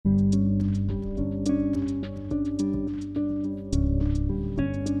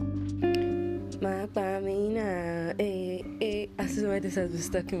this has been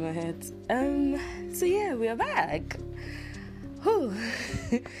stuck in my head. So yeah, we are back. Whew.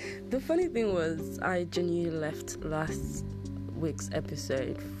 The funny thing was, I genuinely left last week's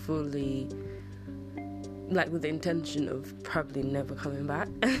episode fully, with the intention of probably never coming back.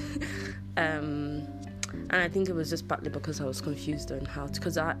 And I think it was just partly because I was confused on how to,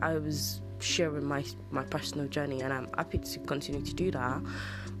 because I was sharing my personal journey, and I'm happy to continue to do that,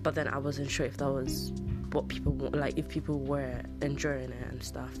 but then I wasn't sure if that was what people want, if people were enjoying it and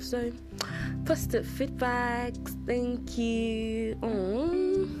stuff. So positive feedback, thank you.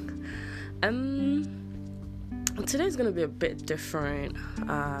 Today's gonna be a bit different.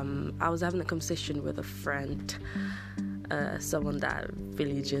 I was having a conversation with a friend, someone that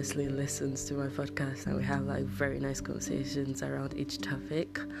religiously listens to my podcast, and we have very nice conversations around each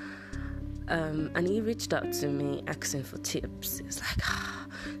topic. And he reached out to me asking for tips. It's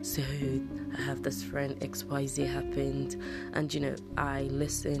so I have this friend, XYZ happened, and I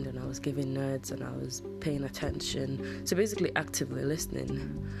listened and I was giving notes and I was paying attention, so basically actively listening,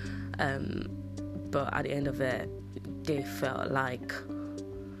 but at the end of it, they felt like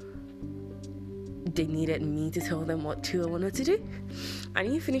they needed me to tell them what I wanted to do. And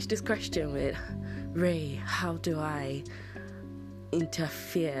he finished this question with, Ray, how do I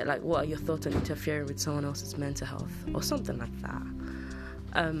interfere? What are your thoughts on interfering with someone else's mental health, or something like that?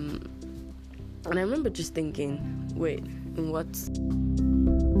 And I remember just thinking, wait, what?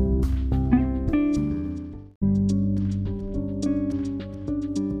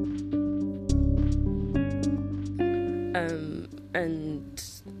 And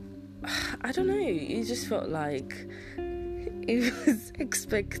I don't know, it just felt like he was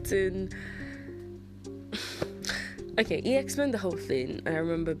expecting. Okay, he explained the whole thing, and I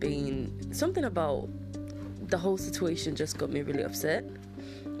remember being something about the whole situation just got me really upset,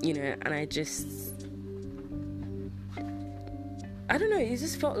 and I don't know, it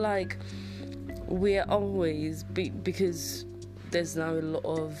just felt like we're always, because there's now a lot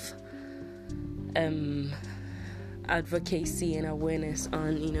of advocacy and awareness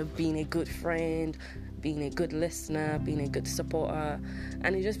on, being a good friend, being a good listener, being a good supporter,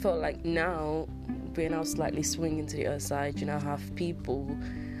 and it just felt like now we're now slightly swinging to the other side. You now have people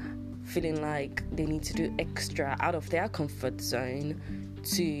feeling like they need to do extra out of their comfort zone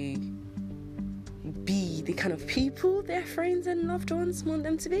to be the kind of people their friends and loved ones want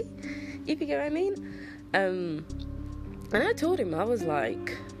them to be, if you get what I mean. And I told him, I was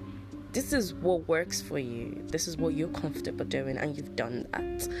like, this is what works for you. This is what you're comfortable doing, and you've done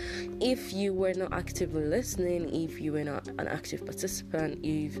that. If you were not actively listening, if you were not an active participant,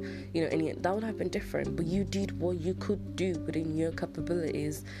 if that would have been different. But you did what you could do within your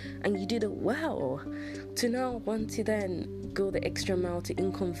capabilities, and you did it well. To now want to then go the extra mile to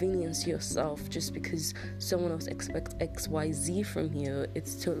inconvenience yourself just because someone else expects XYZ from you,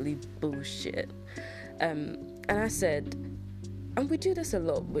 it's totally bullshit. And I said, and we do this a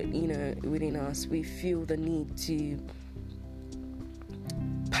lot within us. We feel the need to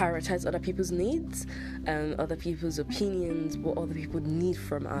prioritize other people's needs, other people's opinions, what other people need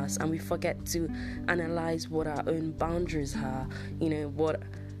from us, and we forget to analyze what our own boundaries are.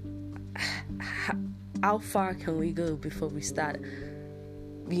 How far can we go before we start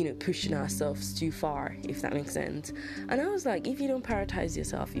pushing ourselves too far, if that makes sense. And I was like, if you don't prioritize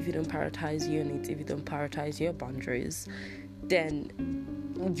yourself, if you don't prioritize your needs, if you don't prioritize your boundaries, then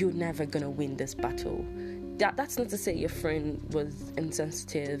you're never gonna win this battle. That's not to say your friend was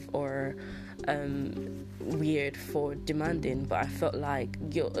insensitive or weird for demanding, but I felt like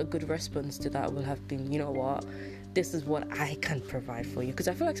a good response to that would have been, you know what, this is what I can provide for you. Because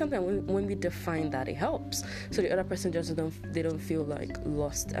I feel like sometimes when we define that, it helps. So the other person just don't feel like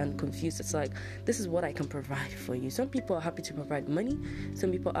lost and confused. It's like, this is what I can provide for you. Some people are happy to provide money.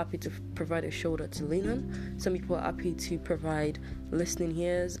 Some people are happy to provide a shoulder to lean on. Some people are happy to provide listening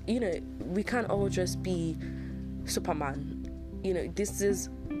ears. We can't all just be Superman. This is,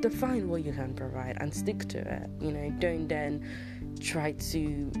 define what you can provide and stick to it. Don't then try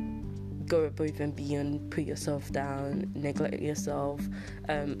to go above and beyond, put yourself down, neglect yourself,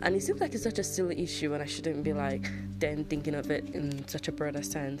 and it seems like it's such a silly issue, and I shouldn't be then thinking of it in such a broader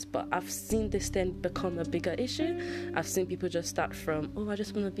sense. But I've seen this then become a bigger issue. I've seen people just start from, I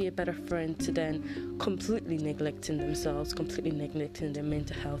just want to be a better friend, to then completely neglecting themselves, completely neglecting their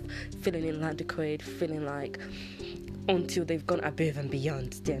mental health, feeling inadequate, feeling like until they've gone above and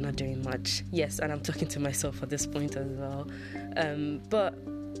beyond, they're not doing much. Yes, and I'm talking to myself at this point as well. But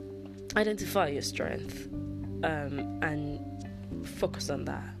identify your strength, and focus on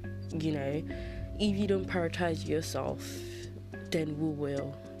that. If you don't prioritize yourself, then who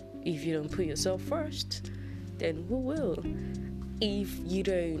will? If you don't put yourself first, then who will? if you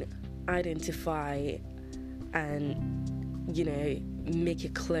don't identify and, make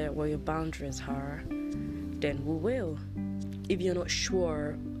it clear what your boundaries are, then we will. If you're not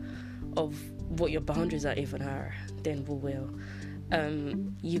sure of what your boundaries are even are, then we will.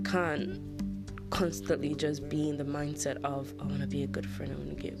 You can't constantly just be in the mindset of, I want to be a good friend, I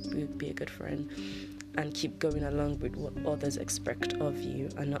want to be a good friend, and keep going along with what others expect of you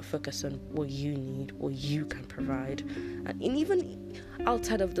and not focus on what you need, what you can provide. And even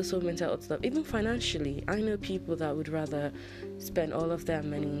outside of this whole mental health stuff, even financially, I know people that would rather spend all of their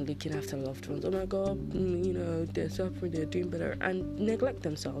money looking after loved ones. Oh my God, they're suffering, they're doing better, and neglect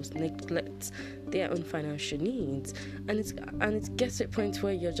themselves, neglect their own financial needs. And it gets to a point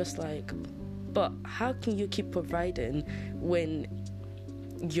where you're just like, but how can you keep providing when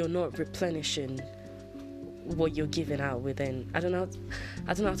you're not replenishing what you're giving out within? I don't know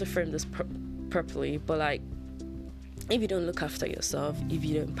how to frame this properly, but like, if you don't look after yourself, if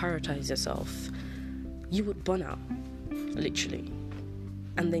you don't prioritize yourself, you would burn out, literally.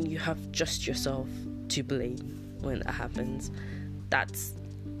 And then you have just yourself to blame when that happens. That's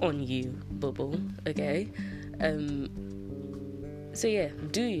on you, bubble, okay? So yeah,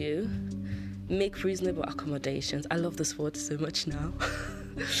 do you make reasonable accommodations? I love this word so much now.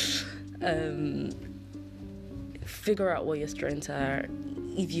 Figure out what your strengths are.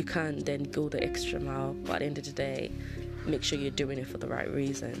 If you can, then go the extra mile. But at the end of the day, make sure you're doing it for the right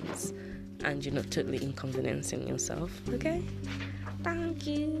reasons and you're not totally inconveniencing yourself. Okay? Thank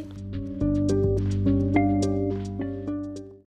you.